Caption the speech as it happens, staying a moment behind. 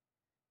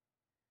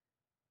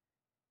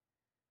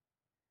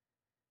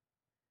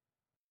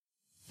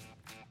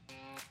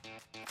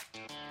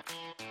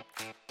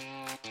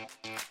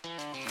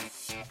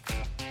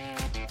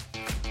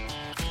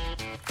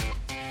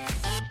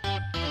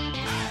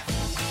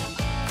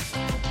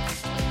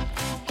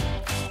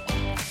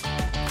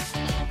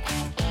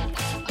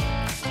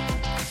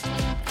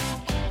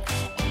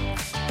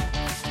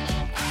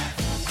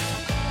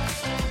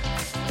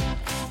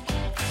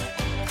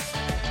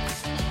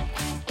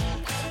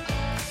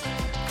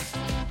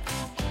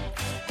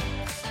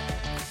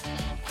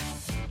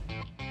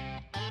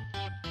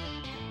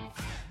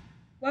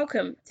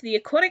Welcome to the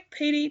Aquatic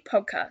PD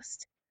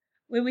Podcast,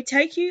 where we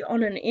take you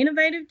on an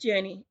innovative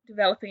journey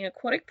developing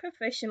aquatic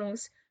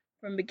professionals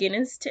from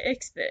beginners to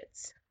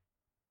experts.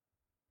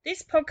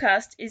 This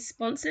podcast is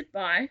sponsored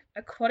by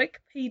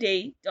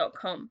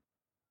aquaticpd.com.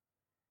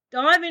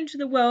 Dive into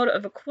the world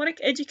of aquatic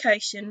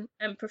education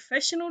and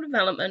professional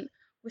development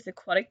with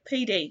Aquatic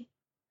PD,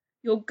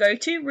 your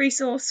go-to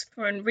resource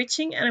for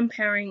enriching and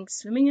empowering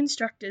swimming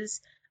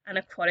instructors and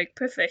aquatic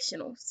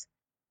professionals.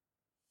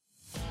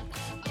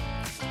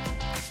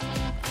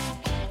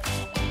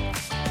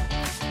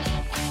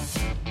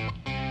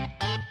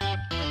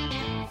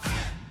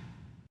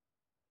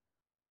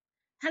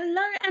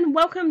 Hello and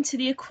welcome to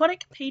the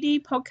Aquatic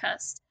PD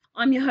Podcast.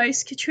 I'm your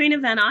host, Katrina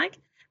van Eyk,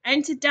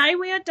 and today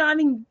we are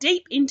diving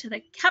deep into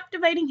the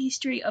captivating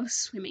history of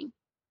swimming.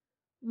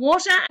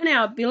 Water and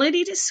our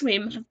ability to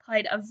swim have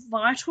played a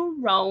vital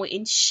role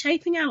in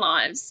shaping our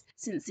lives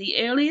since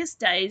the earliest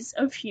days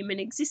of human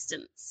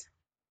existence.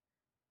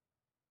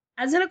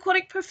 As an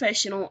aquatic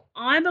professional,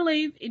 I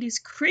believe it is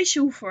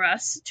crucial for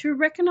us to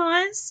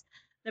recognise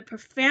the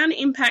profound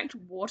impact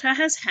water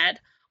has had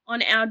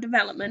on our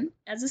development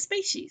as a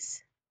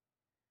species.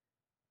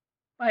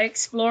 By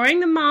exploring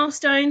the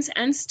milestones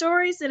and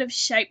stories that have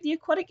shaped the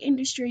aquatic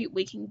industry,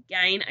 we can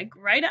gain a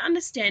greater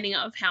understanding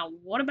of how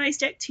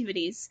water-based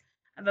activities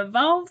have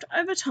evolved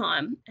over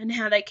time and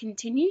how they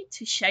continue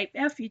to shape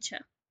our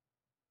future.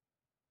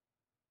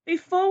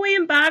 Before we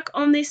embark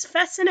on this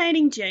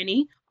fascinating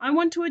journey, I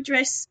want to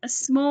address a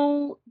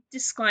small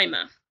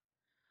disclaimer.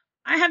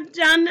 I have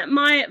done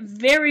my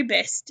very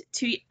best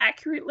to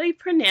accurately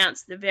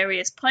pronounce the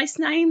various place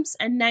names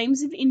and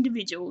names of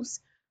individuals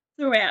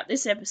throughout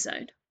this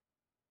episode.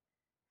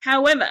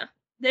 However,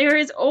 there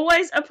is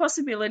always a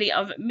possibility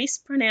of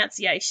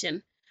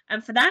mispronunciation,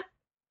 and for that,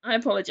 I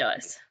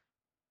apologise.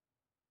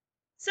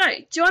 So,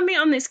 join me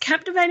on this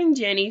captivating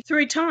journey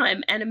through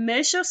time and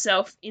immerse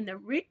yourself in the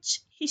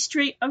rich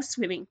history of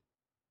swimming.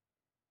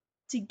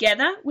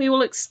 Together, we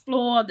will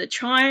explore the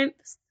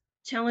triumphs,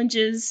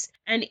 challenges,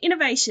 and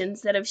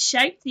innovations that have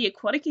shaped the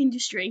aquatic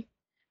industry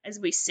as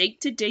we seek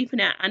to deepen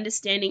our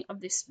understanding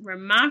of this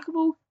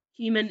remarkable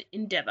human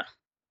endeavour.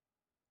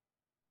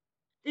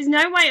 There's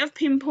no way of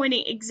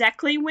pinpointing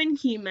exactly when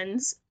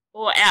humans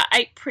or our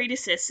ape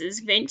predecessors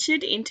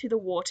ventured into the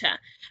water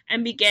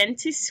and began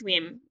to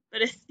swim,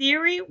 but a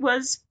theory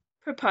was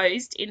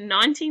proposed in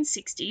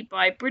 1960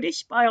 by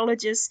British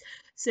biologist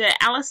Sir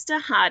Alister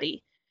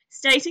Hardy,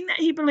 stating that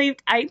he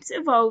believed apes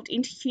evolved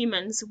into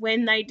humans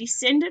when they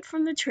descended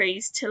from the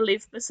trees to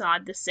live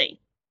beside the sea.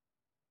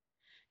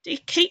 To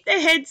keep their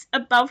heads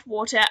above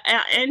water,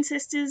 our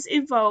ancestors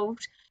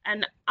evolved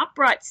an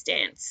upright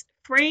stance,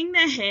 freeing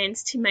their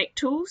hands to make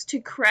tools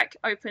to crack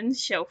open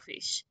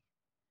shellfish.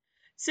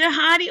 Sir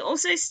Hardy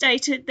also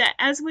stated that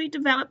as we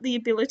developed the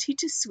ability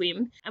to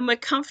swim and were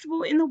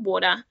comfortable in the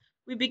water,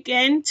 we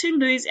began to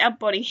lose our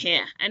body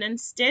hair and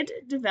instead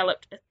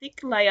developed a thick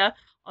layer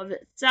of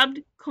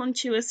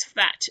subcutaneous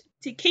fat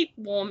to keep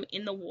warm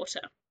in the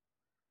water.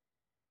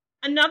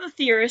 Another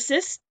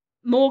theorist,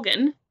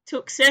 Morgan,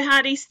 took Sir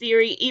Hardy's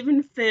theory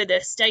even further,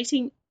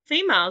 stating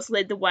females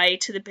led the way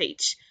to the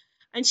beach,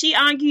 and she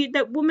argued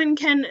that women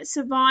can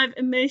survive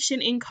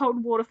immersion in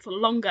cold water for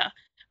longer,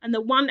 and the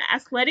one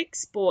athletic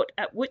sport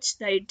at which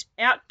they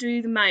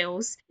outdo the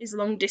males is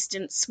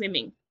long-distance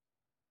swimming.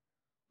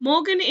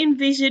 Morgan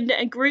envisioned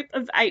a group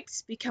of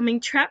apes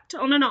becoming trapped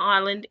on an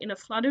island in a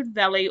flooded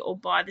valley or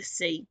by the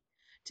sea.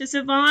 To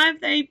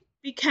survive, they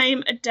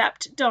became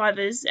adept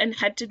divers and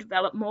had to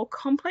develop more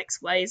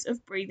complex ways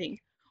of breathing,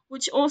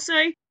 which also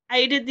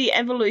aided the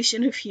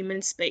evolution of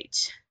human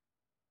speech.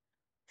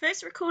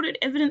 First recorded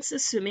evidence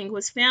of swimming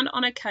was found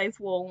on a cave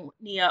wall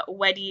near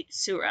Wadi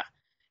Sura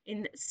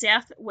in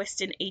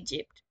southwestern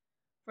Egypt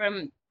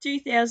from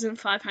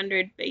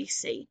 2500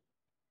 BC.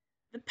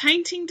 The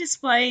painting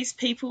displays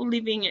people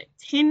living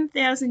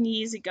 10,000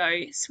 years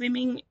ago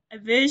swimming a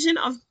version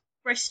of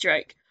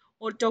breaststroke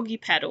or doggy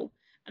paddle,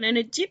 and an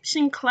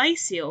Egyptian clay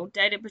seal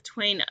dated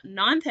between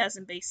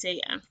 9000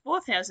 BC and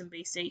 4000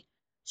 BC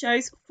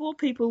shows 4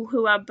 people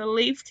who are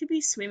believed to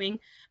be swimming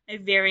a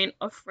variant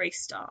of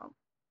freestyle.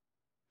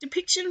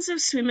 Depictions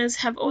of swimmers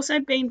have also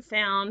been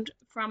found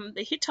from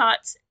the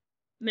Hittites,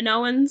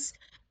 Minoans,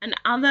 and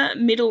other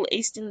Middle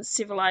Eastern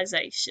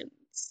civilizations.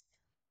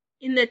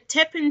 In the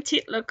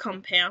Tepentitla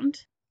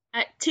compound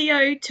at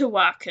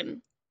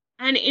Teotihuacan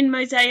and in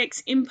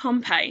mosaics in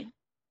Pompeii.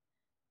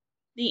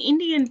 The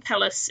Indian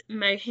palace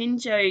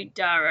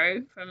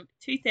Mohenjo-Daro from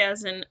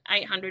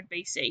 2800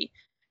 BC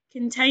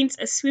contains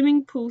a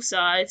swimming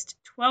pool-sized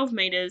 12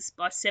 metres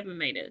by 7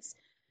 metres,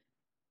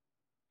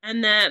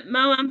 and the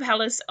Moam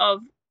Palace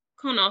of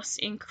Konos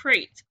in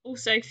Crete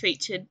also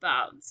featured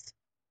baths.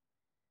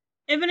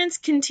 Evidence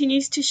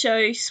continues to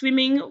show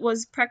swimming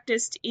was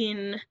practiced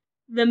in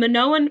the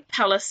Minoan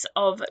Palace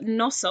of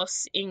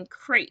Knossos in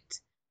Crete,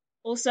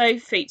 also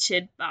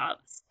featured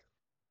baths.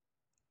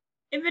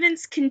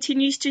 Evidence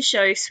continues to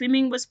show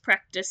swimming was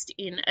practiced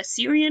in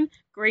Assyrian,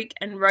 Greek,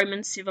 and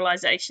Roman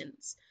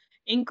civilizations.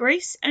 In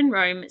Greece and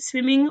Rome,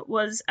 swimming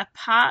was a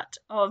part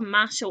of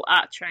martial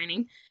art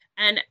training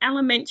and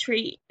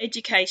elementary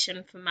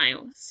education for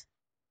males.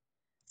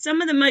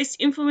 Some of the most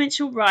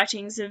influential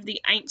writings of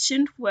the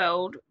ancient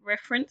world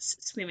reference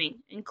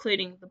swimming,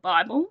 including the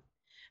Bible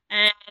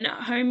and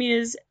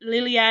Homer's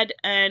Iliad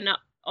and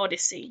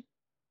Odyssey.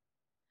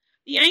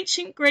 The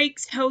ancient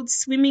Greeks held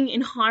swimming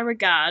in high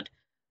regard,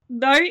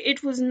 though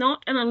it was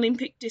not an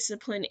Olympic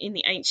discipline in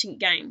the ancient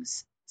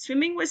games.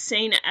 Swimming was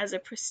seen as a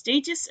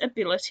prestigious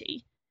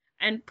ability,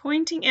 and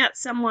pointing out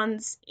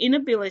someone's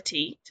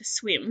inability to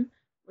swim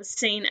was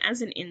seen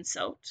as an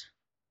insult.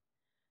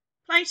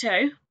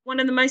 Plato, one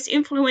of the most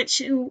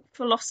influential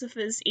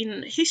philosophers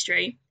in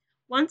history,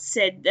 once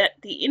said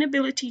that the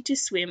inability to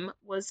swim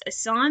was a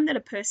sign that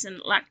a person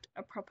lacked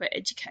a proper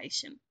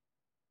education.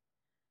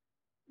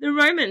 The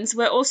Romans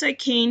were also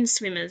keen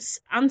swimmers,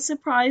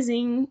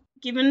 unsurprising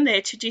given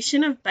their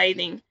tradition of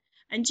bathing,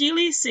 and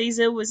Julius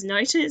Caesar was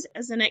noted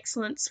as an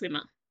excellent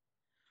swimmer.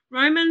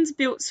 Romans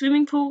built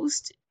swimming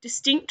pools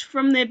distinct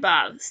from their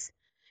baths.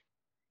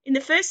 In the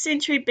 1st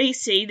century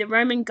BC, the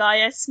Roman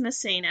Gaius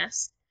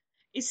Maecenas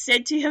is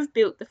said to have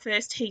built the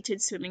first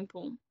heated swimming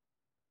pool.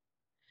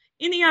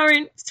 In the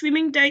Orient,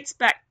 swimming dates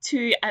back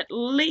to at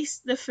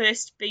least the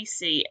 1st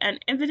BC,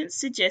 and evidence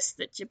suggests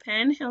that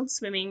Japan held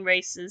swimming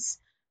races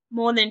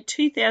more than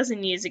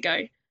 2,000 years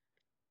ago,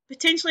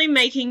 potentially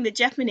making the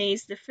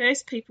Japanese the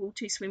first people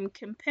to swim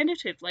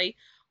competitively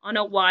on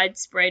a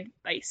widespread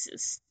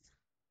basis.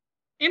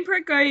 Emperor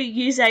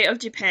Go-Yuzei of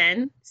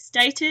Japan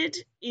stated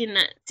in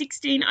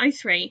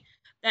 1603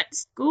 that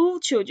school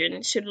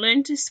children should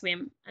learn to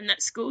swim and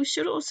that schools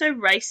should also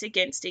race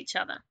against each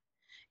other.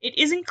 It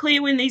isn't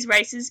clear when these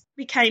races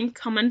became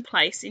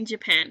commonplace in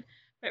Japan,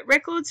 but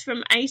records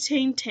from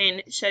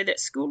 1810 show that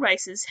school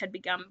races had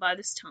begun by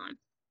this time.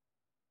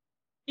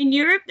 In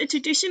Europe, the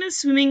tradition of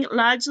swimming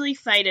largely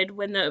faded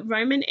when the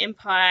Roman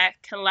Empire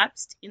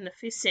collapsed in the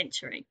 5th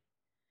century.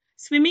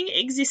 Swimming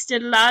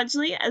existed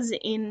largely as an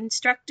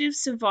instinctive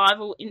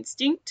survival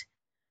instinct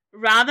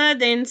rather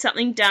than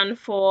something done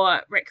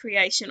for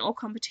recreation or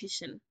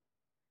competition.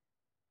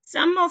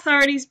 Some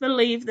authorities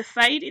believe the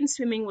fade in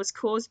swimming was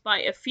caused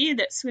by a fear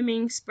that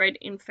swimming spread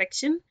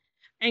infection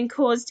and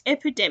caused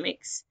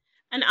epidemics,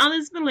 and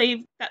others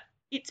believe that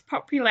its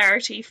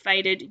popularity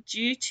faded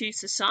due to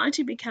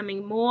society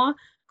becoming more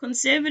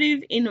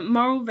conservative in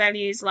moral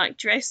values like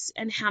dress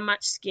and how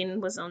much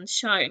skin was on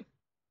show.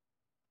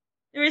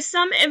 There is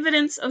some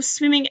evidence of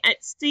swimming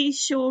at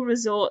seashore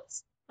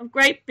resorts of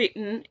Great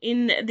Britain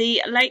in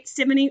the late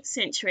 17th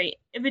century,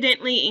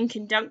 evidently in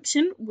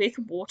conjunction with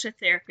water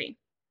therapy.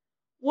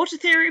 Water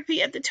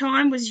therapy at the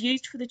time was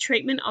used for the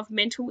treatment of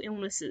mental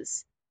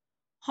illnesses.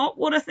 Hot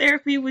water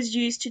therapy was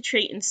used to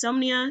treat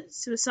insomnia,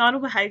 suicidal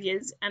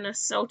behaviours, and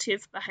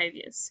assaultive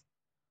behaviours.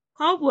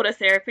 Cold water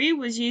therapy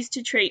was used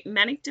to treat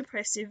manic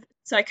depressive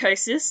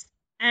psychosis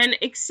and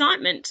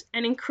excitement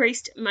and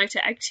increased motor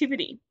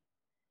activity.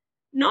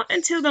 Not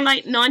until the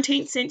late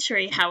 19th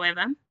century,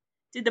 however,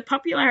 did the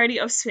popularity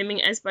of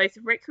swimming as both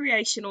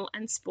recreational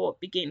and sport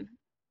begin.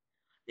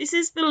 This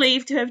is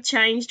believed to have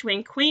changed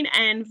when Queen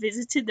Anne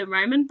visited the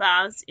Roman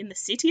baths in the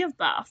city of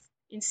Bath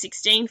in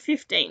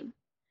 1615,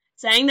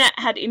 saying that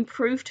had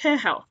improved her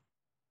health.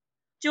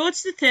 George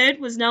III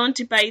was known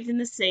to bathe in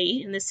the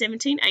sea in the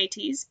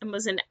 1780s and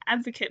was an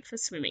advocate for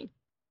swimming.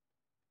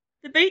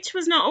 The beach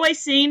was not always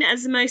seen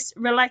as the most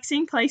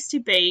relaxing place to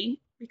be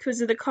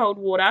because of the cold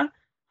water,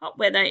 hot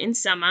weather in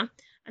summer,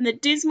 and the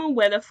dismal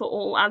weather for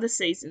all other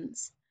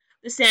seasons.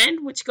 The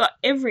sand, which got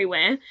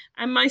everywhere,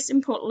 and most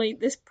importantly,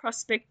 the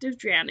prospect of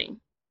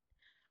drowning.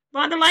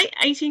 By the late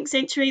 18th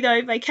century,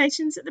 though,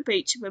 vacations at the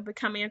beach were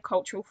becoming a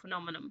cultural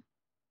phenomenon.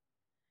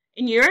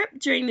 In Europe,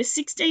 during the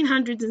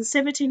 1600s and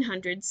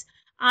 1700s,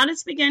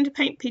 artists began to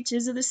paint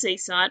pictures of the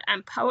seaside,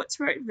 and poets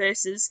wrote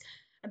verses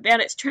about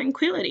its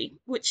tranquility,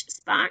 which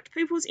sparked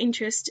people's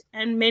interest,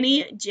 and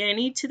many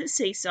journeyed to the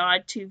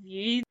seaside to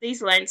view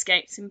these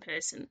landscapes in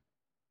person.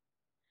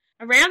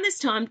 Around this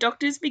time,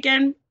 doctors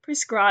began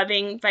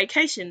prescribing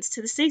vacations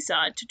to the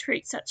seaside to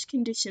treat such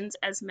conditions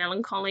as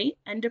melancholy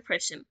and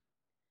depression.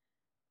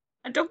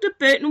 Dr.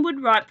 Burton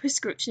would write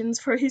prescriptions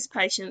for his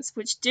patients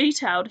which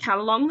detailed how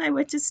long they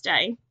were to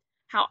stay,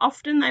 how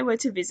often they were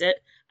to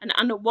visit, and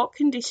under what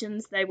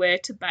conditions they were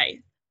to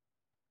bathe.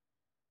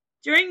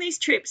 During these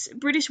trips,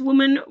 British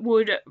women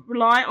would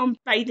rely on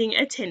bathing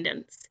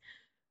attendants,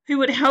 who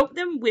would help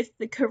them with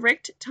the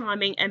correct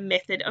timing and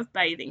method of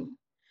bathing,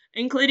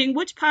 including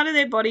which part of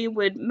their body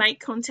would make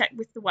contact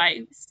with the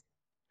waves.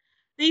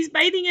 These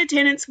bathing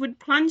attendants would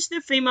plunge the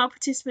female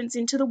participants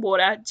into the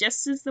water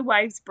just as the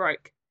waves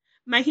broke,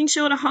 making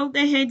sure to hold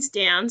their heads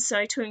down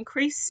so to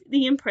increase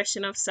the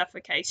impression of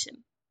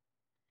suffocation.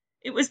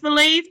 It was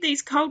believed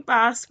these cold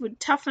baths would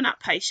toughen up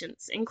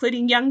patients,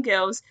 including young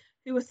girls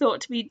who were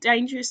thought to be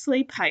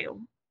dangerously pale.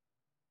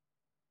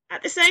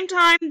 At the same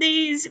time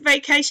these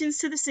vacations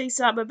to the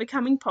seaside were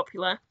becoming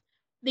popular,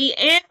 the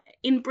air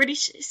in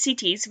British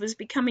cities was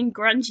becoming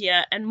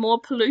grungier and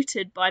more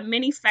polluted by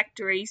many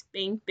factories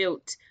being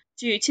built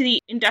due to the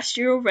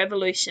Industrial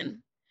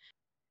Revolution.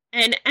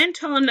 And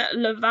Anton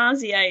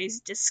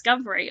Lavoisier's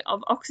discovery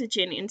of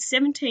oxygen in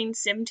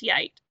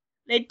 1778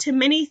 led to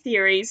many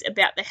theories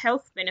about the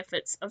health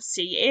benefits of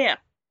sea air.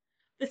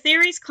 The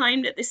theories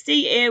claimed that the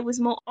sea air was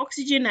more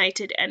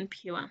oxygenated and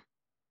pure.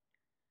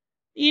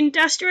 The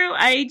industrial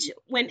age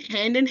went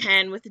hand in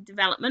hand with the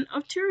development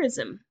of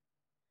tourism.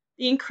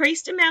 The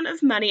increased amount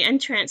of money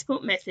and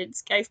transport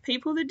methods gave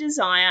people the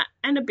desire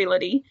and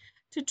ability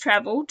to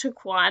travel to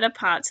quieter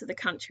parts of the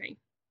country.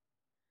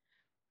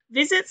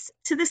 Visits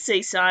to the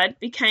seaside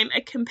became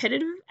a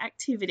competitive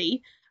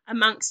activity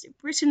amongst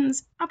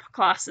Britain's upper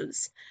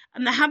classes,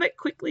 and the habit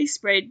quickly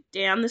spread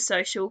down the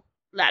social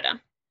ladder,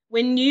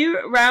 when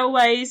new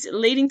railways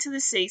leading to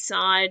the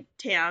seaside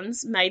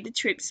towns made the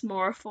trips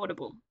more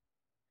affordable.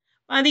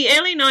 By the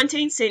early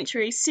 19th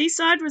century,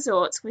 seaside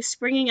resorts were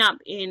springing up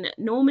in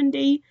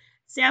Normandy,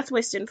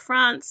 southwestern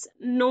France,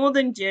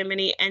 northern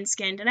Germany, and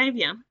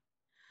Scandinavia.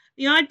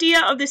 The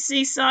idea of the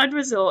seaside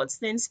resorts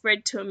then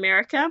spread to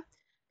America,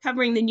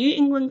 covering the New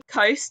England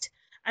coast,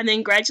 and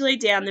then gradually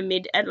down the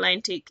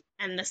mid-Atlantic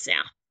and the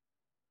south.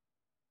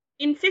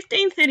 In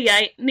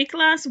 1538,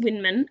 Nicholas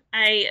Windman,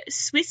 a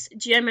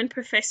Swiss-German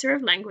professor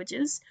of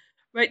languages,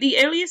 wrote the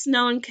earliest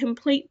known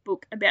complete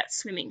book about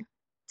swimming,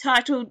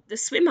 titled The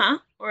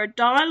Swimmer, or A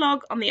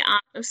Dialogue on the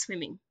Art of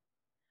Swimming.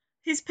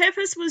 His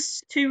purpose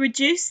was to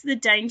reduce the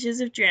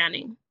dangers of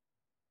drowning.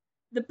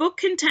 The book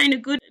contained a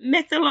good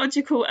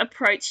methodological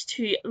approach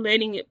to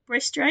learning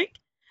breaststroke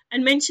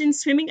and mentioned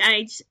swimming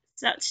aids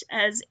such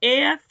as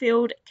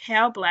air-filled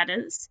cow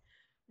bladders,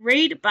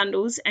 reed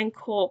bundles, and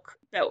cork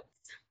belts.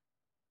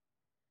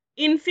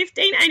 In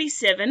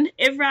 1587,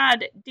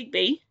 Everard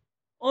Digby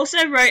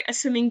also wrote a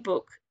swimming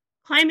book,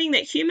 claiming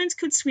that humans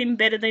could swim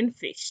better than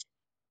fish.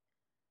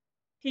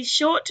 His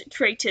short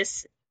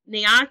treatise,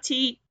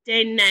 Niati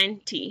de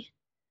Nanti,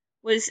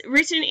 was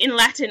written in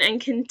Latin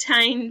and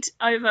contained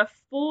over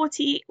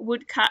 40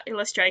 woodcut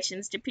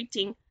illustrations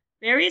depicting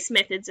various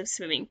methods of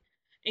swimming,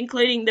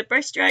 including the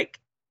breaststroke,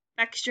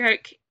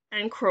 backstroke,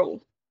 and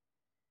crawl.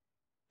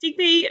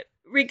 Digby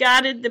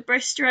regarded the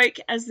breaststroke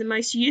as the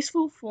most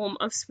useful form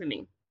of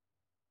swimming.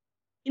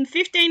 In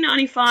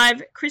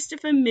 1595,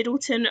 Christopher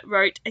Middleton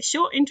wrote a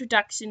short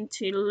introduction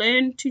to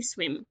Learn to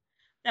Swim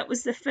that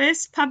was the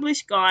first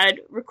published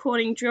guide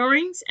recording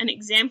drawings and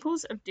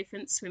examples of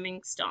different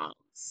swimming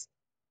styles.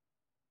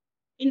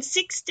 In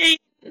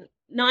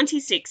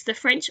 1696, the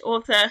French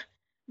author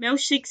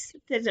Melchior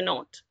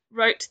Thevenot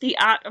wrote The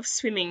Art of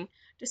Swimming,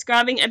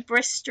 describing a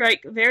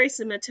breaststroke very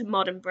similar to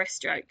modern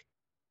breaststroke.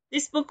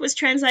 This book was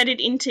translated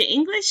into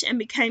English and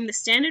became the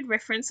standard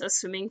reference of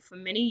swimming for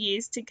many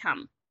years to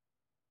come.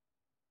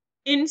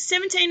 In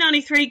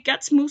 1793,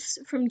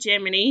 Gutsmuth from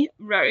Germany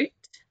wrote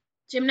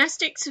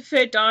Gymnastics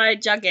für die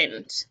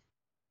Jugend,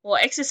 or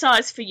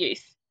Exercise for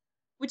Youth,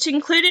 which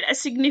included a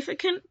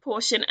significant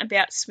portion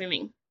about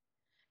swimming.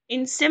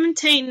 In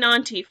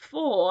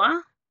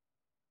 1794,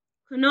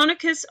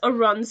 Canonicus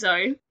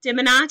Oronzo,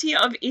 Demonati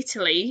of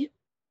Italy,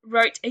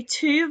 wrote a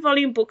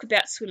 2-volume book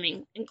about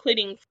swimming,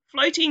 including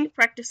floating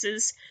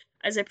practices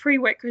as a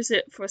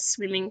prerequisite for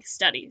swimming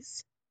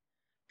studies.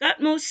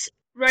 Gutsmuth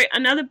wrote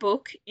another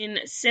book in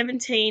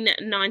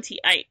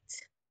 1798,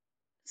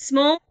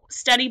 Small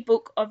Study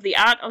Book of the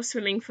Art of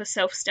Swimming for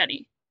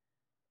Self-Study,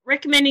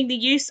 recommending the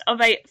use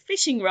of a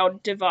fishing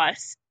rod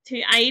device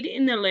to aid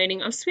in the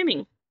learning of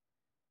swimming.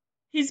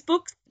 His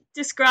book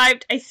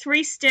described a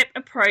 3-step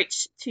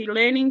approach to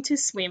learning to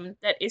swim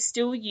that is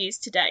still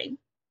used today.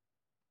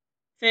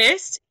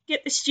 First,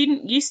 get the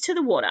student used to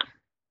the water.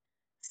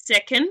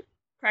 Second,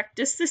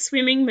 practice the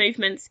swimming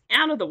movements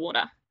out of the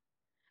water.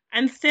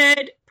 And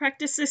third,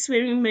 practice the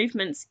swimming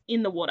movements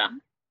in the water.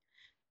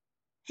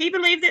 He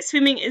believed that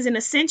swimming is an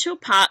essential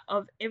part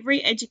of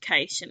every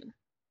education.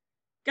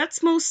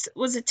 Gutsmuth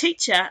was a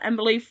teacher and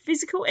believed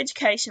physical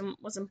education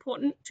was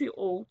important to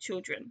all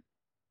children.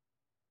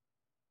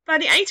 By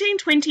the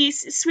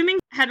 1820s, swimming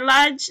had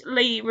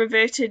largely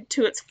reverted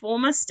to its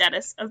former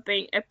status of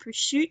being a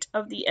pursuit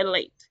of the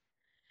elite.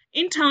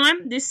 In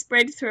time, this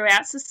spread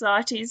throughout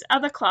society's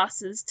other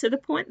classes to the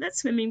point that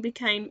swimming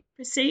became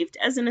perceived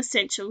as an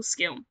essential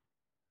skill.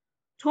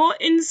 Taught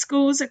in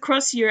schools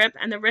across Europe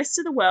and the rest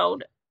of the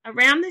world,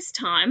 around this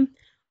time,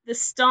 the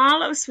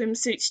style of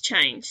swimsuits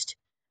changed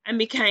and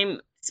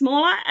became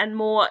smaller and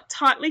more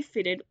tightly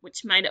fitted,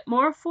 which made it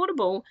more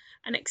affordable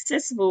and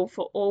accessible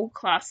for all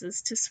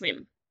classes to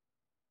swim.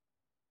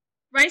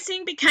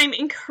 Racing became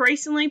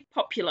increasingly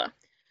popular.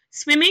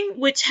 Swimming,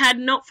 which had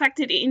not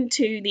factored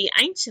into the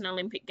ancient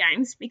Olympic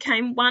Games,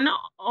 became one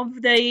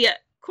of the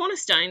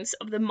cornerstones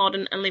of the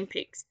modern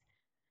Olympics.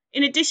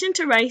 In addition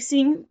to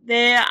racing,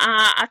 there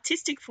are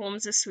artistic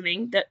forms of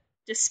swimming that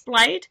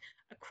displayed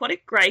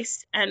aquatic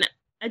grace and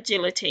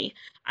agility,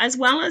 as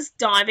well as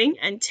diving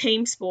and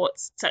team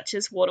sports such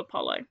as water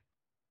polo.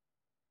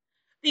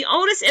 The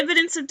oldest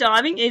evidence of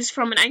diving is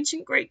from an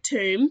ancient Greek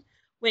tomb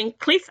when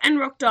cliff and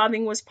rock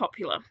diving was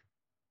popular.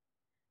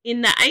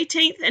 In the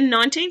 18th and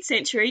 19th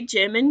century,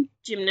 German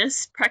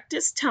gymnasts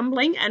practiced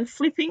tumbling and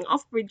flipping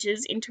off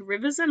bridges into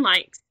rivers and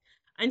lakes,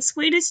 and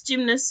Swedish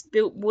gymnasts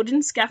built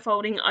wooden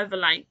scaffolding over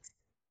lakes.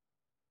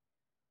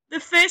 The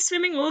first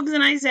swimming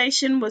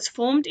organisation was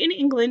formed in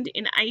England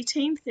in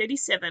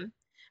 1837,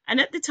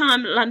 and at the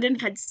time London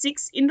had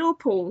 6 indoor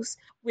pools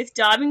with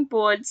diving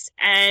boards,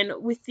 and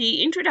with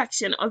the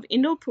introduction of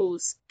indoor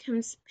pools,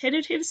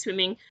 competitive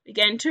swimming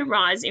began to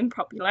rise in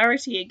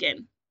popularity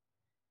again.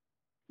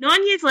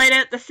 9 years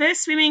later, the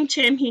first swimming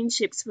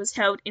championships was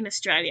held in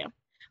Australia,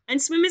 and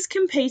swimmers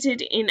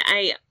competed in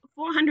a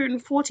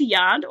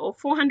 440-yard or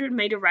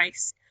 400-metre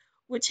race,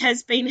 which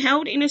has been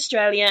held in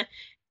Australia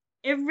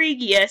every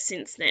year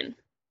since then.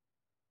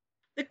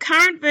 The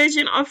current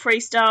version of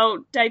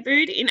freestyle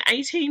debuted in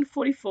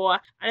 1844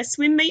 at a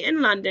swim meet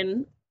in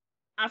London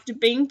after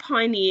being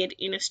pioneered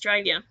in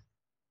Australia.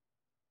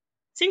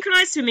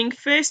 Synchronised swimming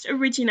first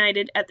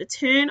originated at the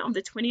turn of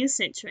the 20th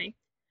century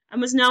and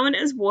was known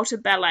as water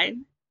ballet.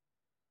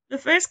 The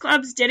first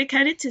clubs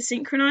dedicated to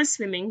synchronised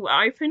swimming were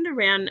opened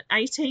around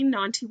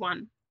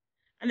 1891,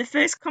 and the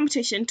first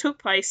competition took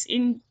place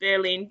in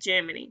Berlin,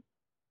 Germany.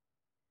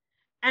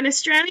 An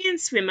Australian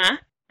swimmer,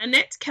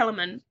 Annette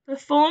Kellerman,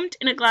 performed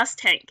in a glass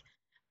tank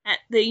at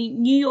the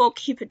New York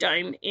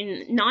Hippodrome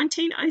in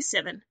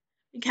 1907,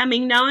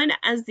 becoming known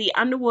as the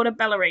underwater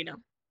ballerina.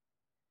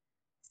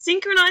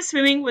 Synchronised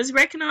swimming was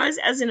recognised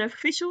as an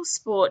official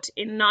sport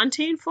in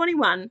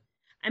 1941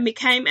 and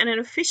became an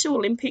official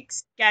Olympic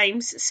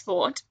Games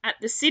sport at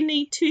the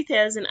Sydney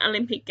 2000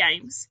 Olympic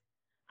Games,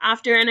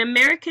 after an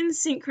American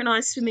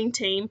synchronised swimming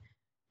team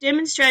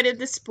demonstrated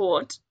the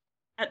sport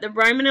at the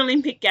Roman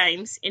Olympic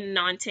Games in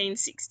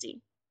 1960.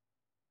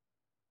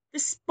 The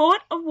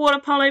sport of water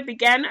polo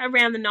began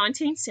around the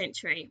 19th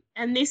century,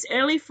 and this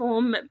early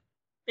form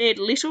bared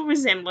little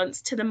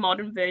resemblance to the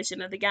modern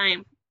version of the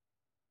game.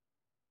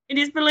 It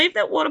is believed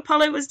that water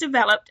polo was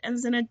developed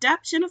as an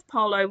adaptation of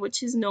polo,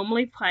 which is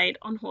normally played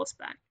on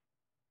horseback.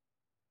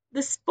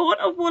 The sport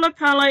of water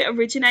polo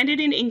originated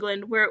in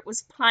England, where it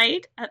was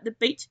played at the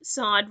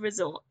beachside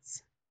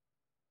resorts.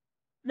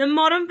 The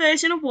modern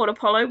version of water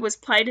polo was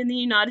played in the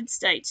United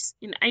States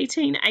in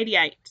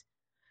 1888,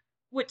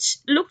 which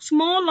looked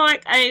more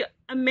like an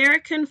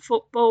American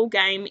football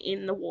game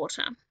in the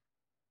water.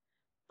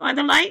 By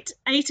the late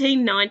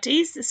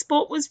 1890s, the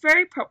sport was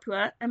very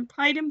popular and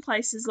played in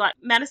places like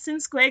Madison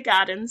Square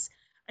Gardens,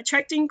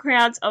 attracting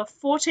crowds of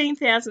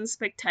 14,000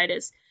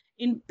 spectators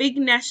in big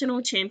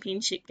national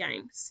championship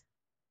games.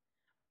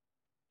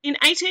 In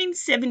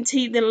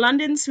 1870, the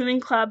London Swimming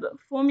Club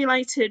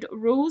formulated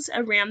rules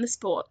around the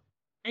sport,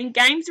 and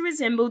games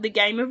resembled the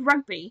game of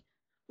rugby,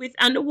 with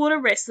underwater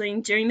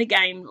wrestling during the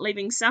game,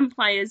 leaving some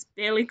players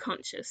barely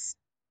conscious.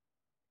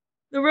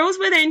 The rules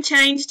were then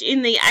changed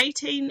in the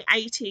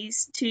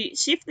 1880s to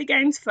shift the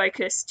game's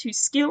focus to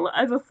skill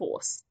over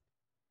force.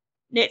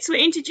 Nets were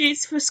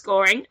introduced for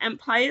scoring, and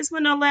players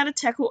were not allowed to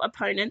tackle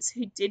opponents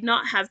who did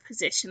not have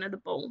possession of the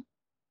ball.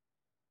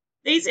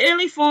 These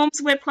early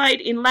forms were played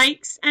in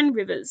lakes and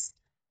rivers.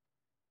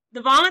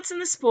 The violence in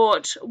the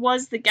sport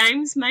was the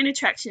game's main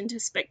attraction to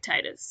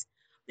spectators.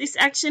 This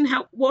action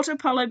helped water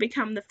polo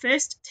become the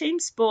first team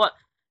sport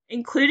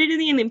included in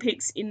the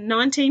Olympics in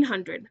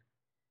 1900.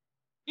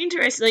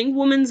 Interestingly,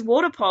 women's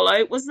water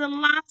polo was the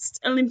last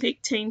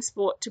Olympic team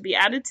sport to be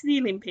added to the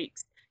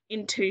Olympics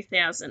in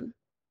 2000.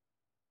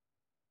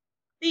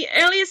 The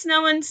earliest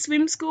known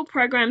swim school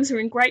programs were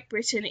in Great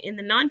Britain in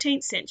the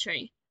 19th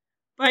century,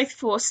 both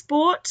for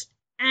sport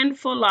and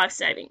for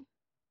life-saving.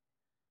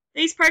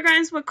 These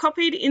programs were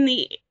copied in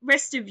the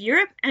rest of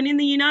Europe, and in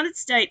the United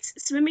States,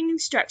 swimming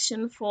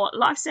instruction for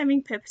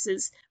life-saving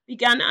purposes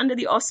began under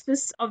the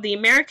auspice of the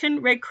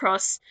American Red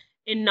Cross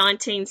in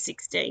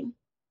 1916.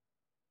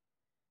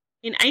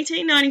 In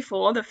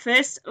 1894, the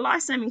first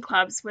life-saving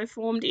clubs were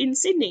formed in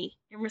Sydney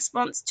in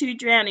response to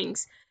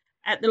drownings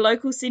at the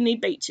local Sydney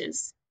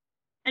beaches,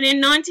 and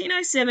in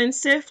 1907,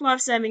 Surf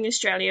Lifesaving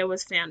Australia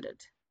was founded.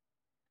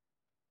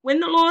 When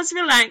the laws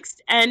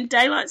relaxed and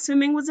daylight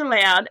swimming was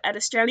allowed at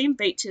Australian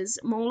beaches,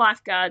 more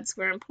lifeguards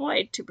were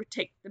employed to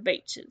protect the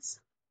beaches.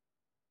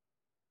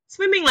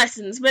 Swimming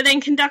lessons were then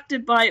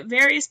conducted by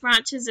various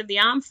branches of the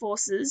armed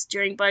forces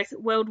during both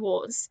World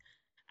Wars,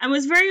 and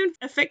was very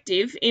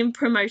effective in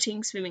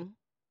promoting swimming.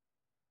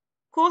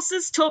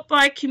 Courses taught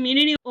by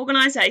community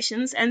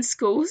organisations and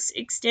schools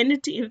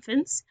extended to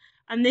infants,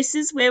 and this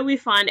is where we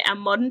find our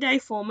modern-day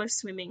form of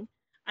swimming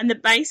and the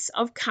base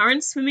of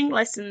current swimming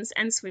lessons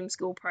and swim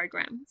school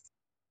programs.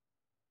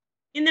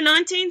 In the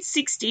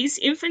 1960s,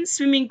 infant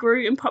swimming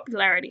grew in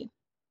popularity.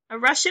 A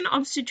Russian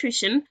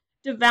obstetrician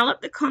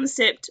developed the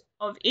concept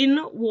of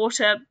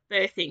in-water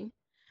birthing,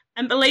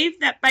 and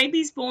believed that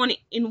babies born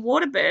in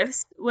water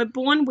births were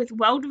born with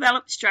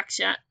well-developed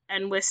structure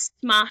and were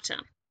smarter.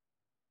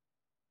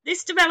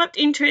 This developed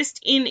interest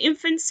in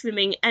infant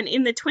swimming, and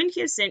in the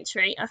 20th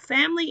century, a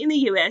family in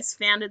the US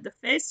founded the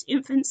first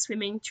infant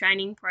swimming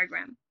training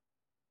program.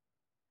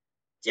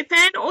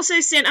 Japan also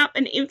set up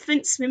an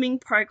infant swimming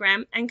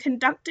program and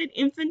conducted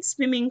infant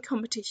swimming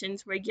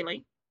competitions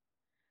regularly.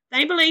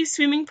 They believe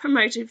swimming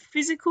promoted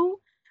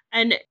physical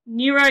and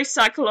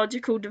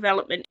neuropsychological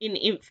development in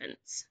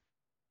infants.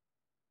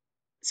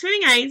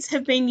 Swimming aids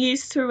have been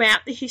used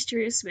throughout the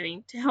history of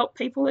swimming to help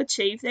people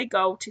achieve their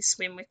goal to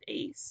swim with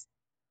ease.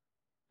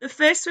 The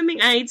first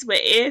swimming aids were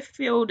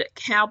air-filled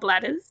cow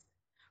bladders,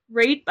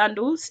 reed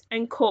bundles,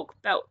 and cork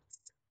belts.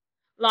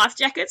 Life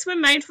jackets were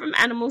made from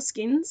animal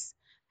skins,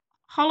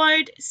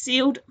 hollowed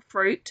sealed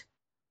fruit,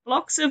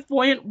 blocks of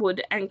buoyant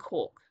wood, and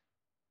cork.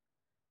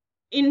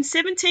 In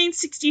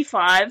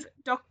 1765,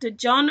 Dr.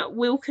 John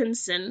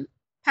Wilkinson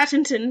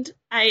patented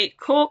a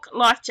cork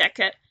life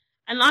jacket,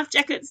 and life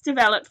jackets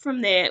developed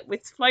from there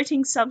with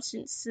floating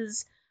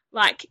substances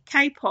like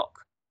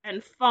kapok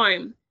and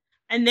foam,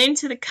 and then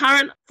to the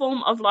current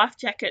form of life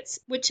jackets,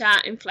 which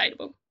are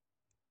inflatable.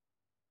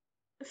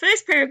 The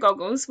first pair of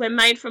goggles were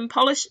made from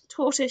polished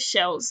tortoise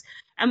shells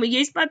and were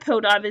used by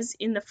pearl divers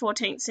in the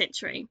 14th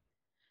century.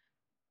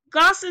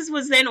 Glasses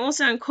was then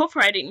also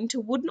incorporated into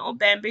wooden or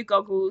bamboo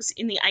goggles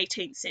in the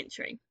 18th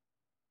century.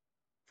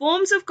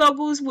 Forms of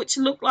goggles which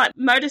look like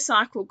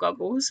motorcycle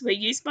goggles were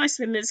used by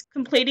swimmers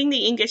completing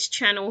the English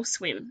Channel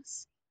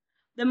swims.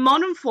 The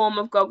modern form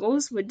of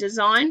goggles were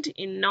designed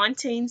in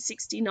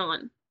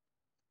 1969.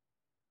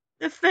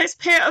 The first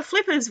pair of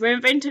flippers were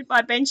invented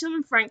by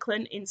Benjamin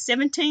Franklin in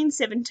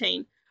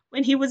 1717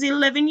 when he was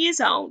 11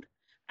 years old,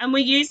 and were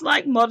used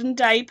like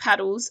modern-day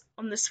paddles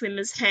on the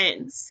swimmer's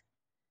hands.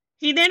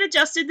 He then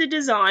adjusted the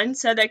design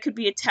so they could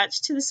be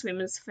attached to the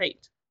swimmer's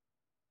feet.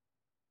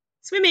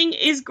 Swimming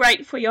is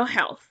great for your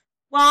health.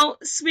 While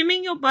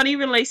swimming, your body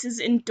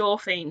releases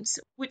endorphins,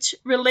 which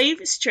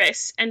relieve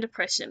stress and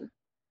depression,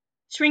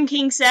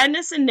 shrinking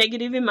sadness and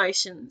negative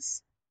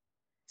emotions.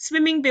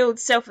 Swimming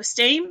builds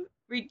self-esteem,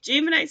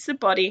 rejuvenates the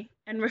body,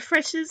 and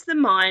refreshes the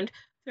mind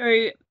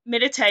through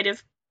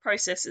meditative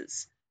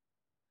processes.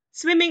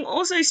 Swimming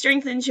also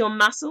strengthens your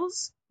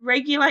muscles,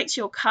 regulates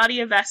your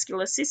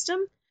cardiovascular system,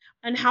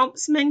 and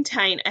helps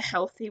maintain a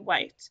healthy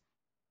weight.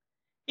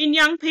 In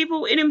young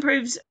people, it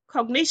improves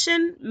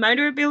cognition,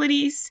 motor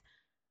abilities,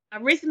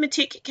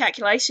 arithmetic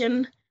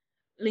calculation,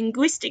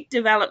 linguistic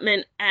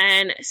development,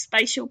 and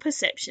spatial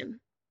perception.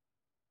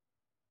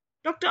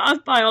 Doctor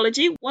of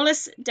Biology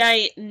Wallace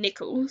Day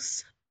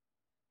Nichols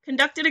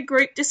conducted a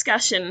group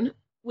discussion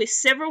with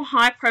several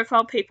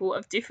high-profile people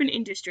of different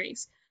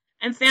industries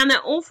and found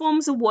that all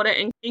forms of water,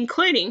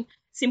 including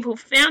simple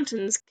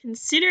fountains,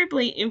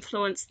 considerably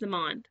influence the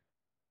mind.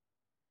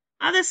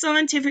 Other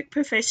scientific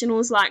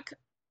professionals like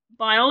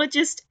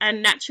biologist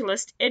and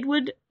naturalist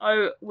Edward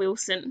O.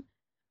 Wilson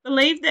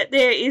believe that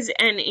there is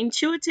an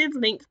intuitive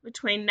link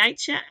between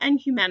nature and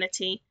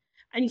humanity,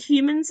 and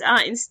humans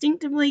are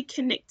instinctively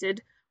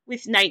connected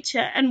with nature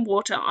and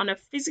water on a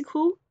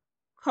physical,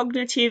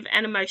 cognitive,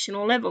 and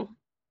emotional level.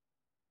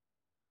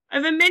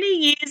 Over many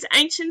years,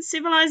 ancient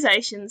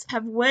civilizations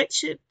have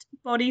worshipped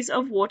bodies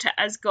of water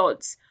as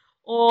gods,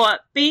 or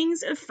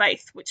beings of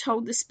faith which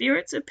hold the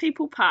spirits of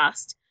people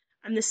past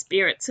and the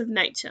spirits of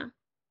nature.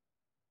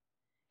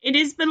 It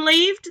is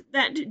believed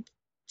that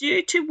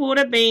due to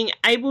water being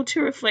able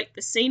to reflect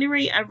the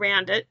scenery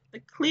around it, the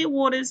clear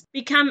waters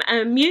become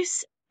a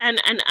muse and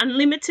an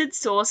unlimited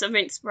source of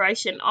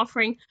inspiration,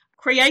 offering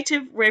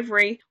creative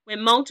reverie where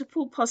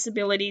multiple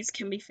possibilities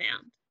can be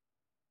found.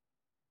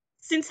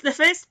 Since the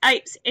first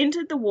apes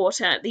entered the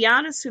water, the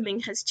art of swimming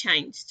has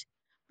changed,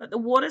 but the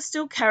water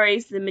still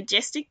carries the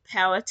majestic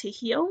power to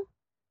heal,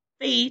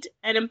 feed,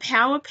 and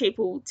empower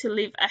people to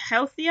live a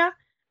healthier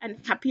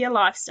and happier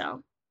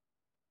lifestyle.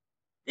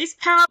 This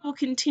power will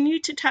continue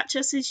to touch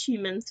us as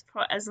humans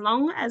for as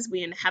long as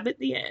we inhabit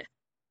the earth.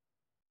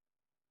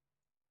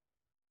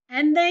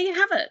 And there you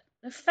have it,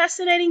 the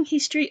fascinating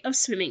history of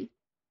swimming.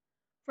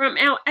 From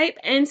our ape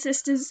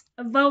ancestors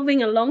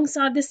evolving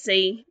alongside the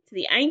sea to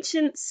the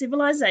ancient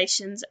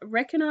civilizations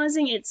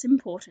recognizing its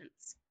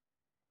importance,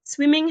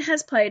 swimming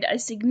has played a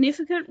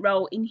significant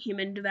role in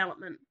human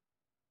development.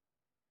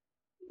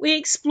 We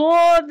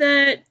explore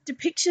the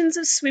depictions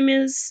of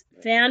swimmers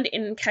found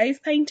in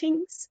cave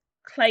paintings,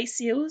 clay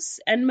seals,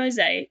 and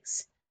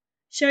mosaics,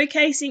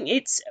 showcasing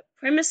its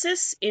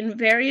premises in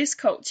various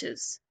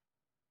cultures.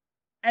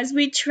 As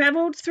we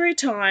travelled through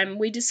time,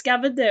 we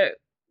discovered the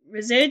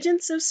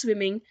resurgence of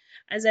swimming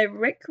as a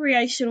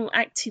recreational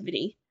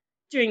activity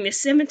during the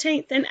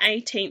 17th and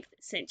 18th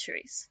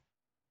centuries.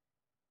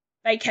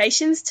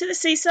 Vacations to the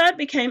seaside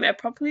became a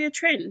popular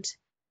trend,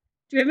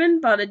 driven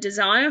by the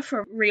desire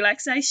for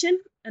relaxation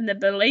and the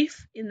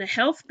belief in the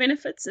health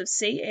benefits of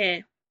sea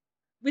air.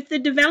 With the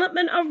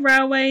development of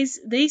railways,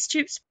 these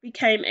trips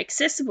became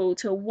accessible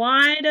to a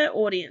wider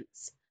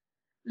audience,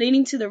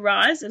 leading to the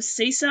rise of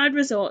seaside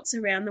resorts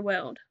around the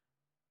world.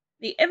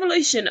 The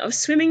evolution of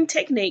swimming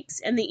techniques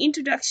and the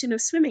introduction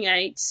of swimming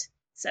aids,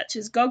 such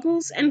as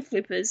goggles and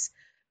flippers,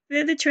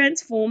 further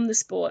transformed the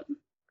sport.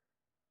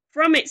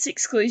 From its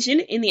exclusion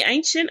in the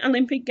ancient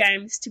Olympic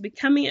Games to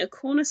becoming a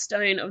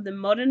cornerstone of the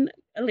modern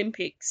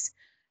Olympics,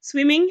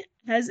 swimming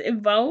has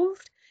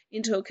evolved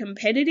into a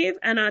competitive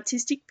and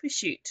artistic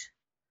pursuit.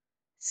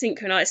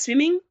 Synchronized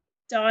swimming,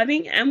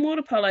 diving, and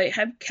water polo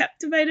have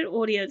captivated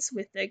audience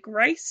with their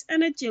grace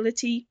and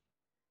agility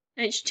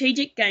and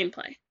strategic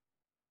gameplay.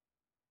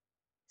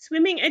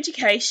 Swimming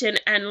education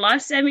and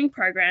life-saving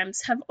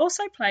programs have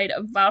also played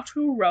a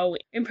vital role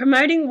in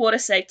promoting water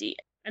safety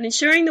and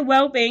ensuring the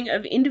well-being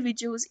of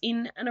individuals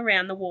in and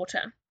around the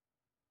water.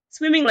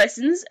 Swimming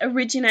lessons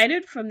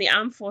originated from the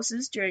armed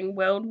forces during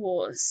world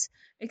wars,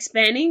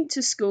 expanding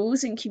to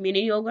schools and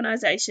community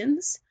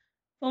organisations,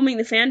 forming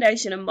the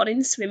foundation of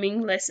modern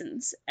swimming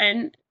lessons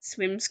and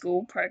swim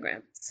school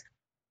programs.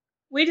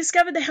 We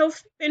discovered the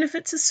health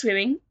benefits of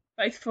swimming,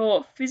 both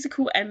for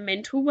physical and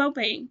mental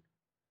well-being,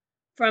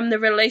 from the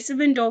release of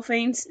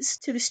endorphins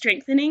to the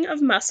strengthening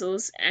of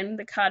muscles and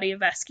the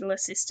cardiovascular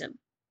system.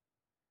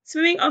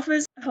 Swimming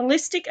offers a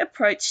holistic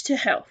approach to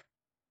health.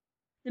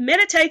 The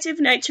meditative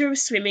nature of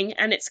swimming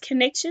and its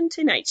connection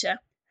to nature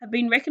have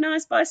been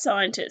recognised by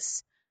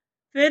scientists,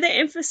 further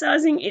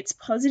emphasising its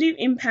positive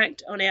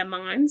impact on our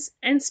minds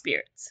and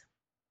spirits.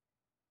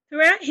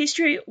 Throughout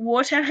history,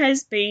 water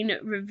has been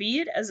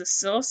revered as a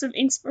source of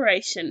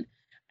inspiration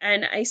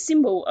and a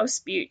symbol of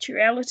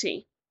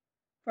spirituality.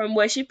 From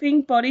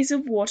worshipping bodies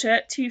of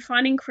water to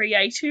finding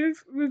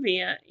creative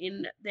revere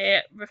in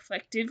their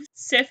reflective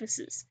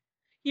surfaces,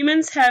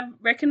 humans have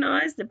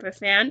recognised the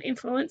profound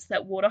influence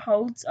that water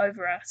holds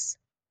over us.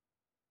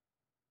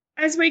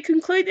 As we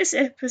conclude this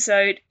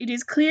episode, it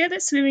is clear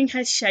that swimming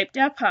has shaped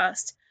our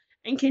past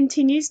and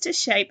continues to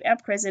shape our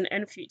present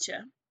and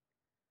future.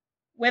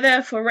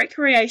 Whether for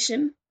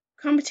recreation,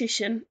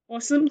 competition,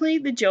 or simply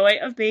the joy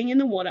of being in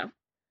the water,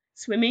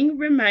 swimming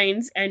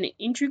remains an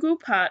integral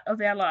part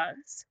of our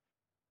lives.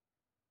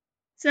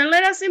 So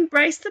let us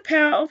embrace the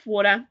power of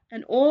water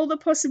and all the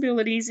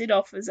possibilities it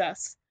offers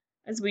us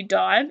as we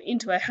dive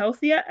into a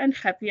healthier and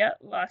happier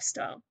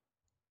lifestyle.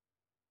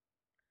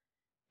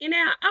 In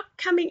our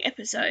upcoming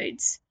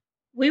episodes,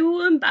 we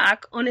will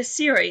embark on a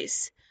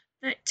series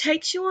that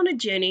takes you on a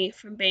journey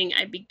from being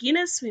a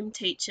beginner swim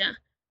teacher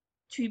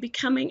to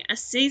becoming a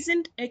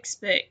seasoned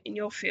expert in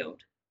your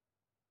field.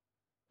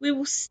 We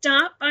will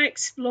start by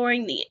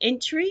exploring the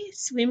entry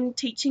swim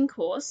teaching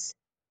course,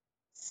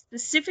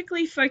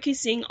 specifically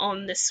focusing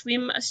on the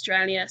Swim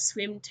Australia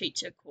Swim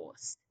Teacher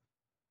course.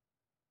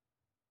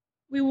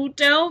 We will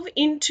delve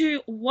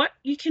into what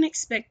you can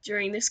expect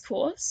during this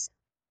course,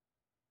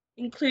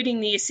 including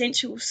the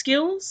essential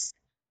skills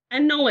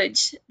and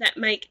knowledge that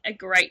make a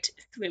great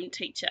swim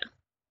teacher.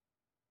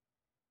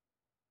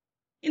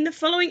 In the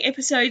following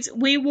episodes,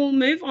 we will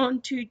move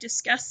on to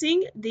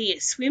discussing the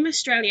Swim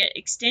Australia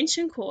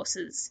extension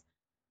courses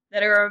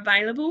that are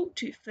available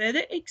to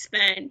further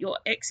expand your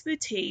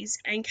expertise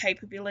and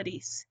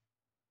capabilities.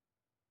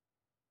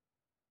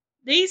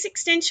 These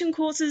extension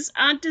courses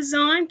are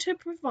designed to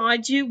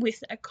provide you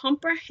with a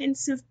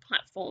comprehensive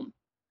platform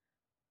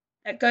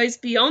that goes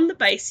beyond the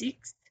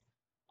basics,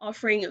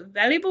 offering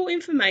valuable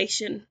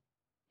information,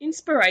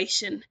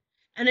 inspiration,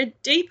 and a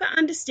deeper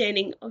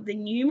understanding of the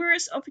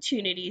numerous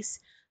opportunities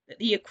that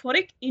the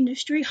aquatic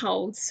industry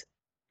holds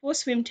for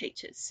swim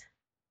teachers.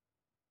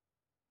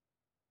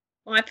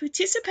 By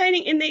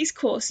participating in these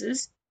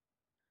courses,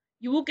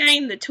 you will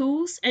gain the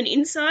tools and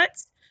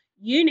insights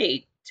you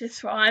need to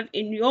thrive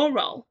in your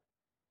role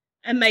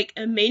and make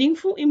a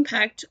meaningful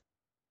impact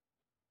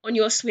on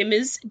your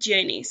swimmers'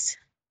 journeys.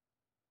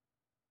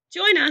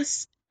 Join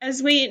us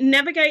as we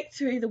navigate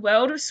through the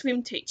world of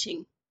swim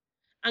teaching,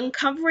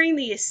 uncovering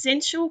the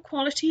essential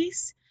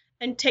qualities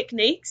and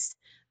techniques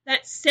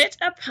that set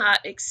apart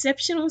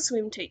exceptional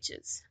swim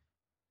teachers.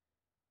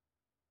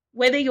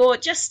 Whether you're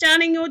just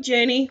starting your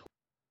journey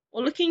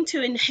or looking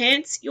to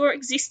enhance your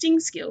existing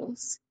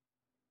skills,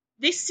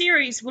 this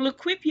series will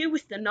equip you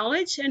with the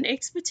knowledge and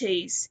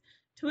expertise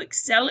to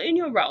excel in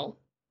your role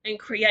and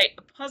create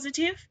a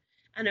positive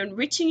and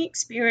enriching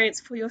experience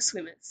for your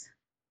swimmers.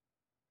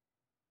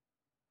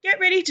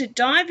 Get ready to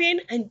dive in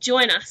and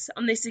join us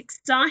on this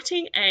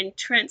exciting and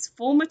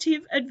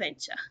transformative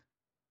adventure.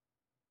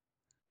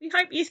 We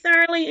hope you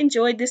thoroughly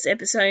enjoyed this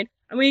episode,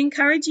 and we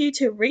encourage you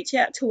to reach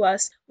out to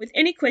us with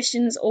any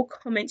questions or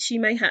comments you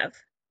may have.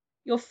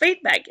 Your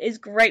feedback is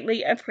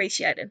greatly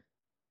appreciated.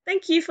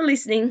 Thank you for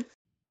listening.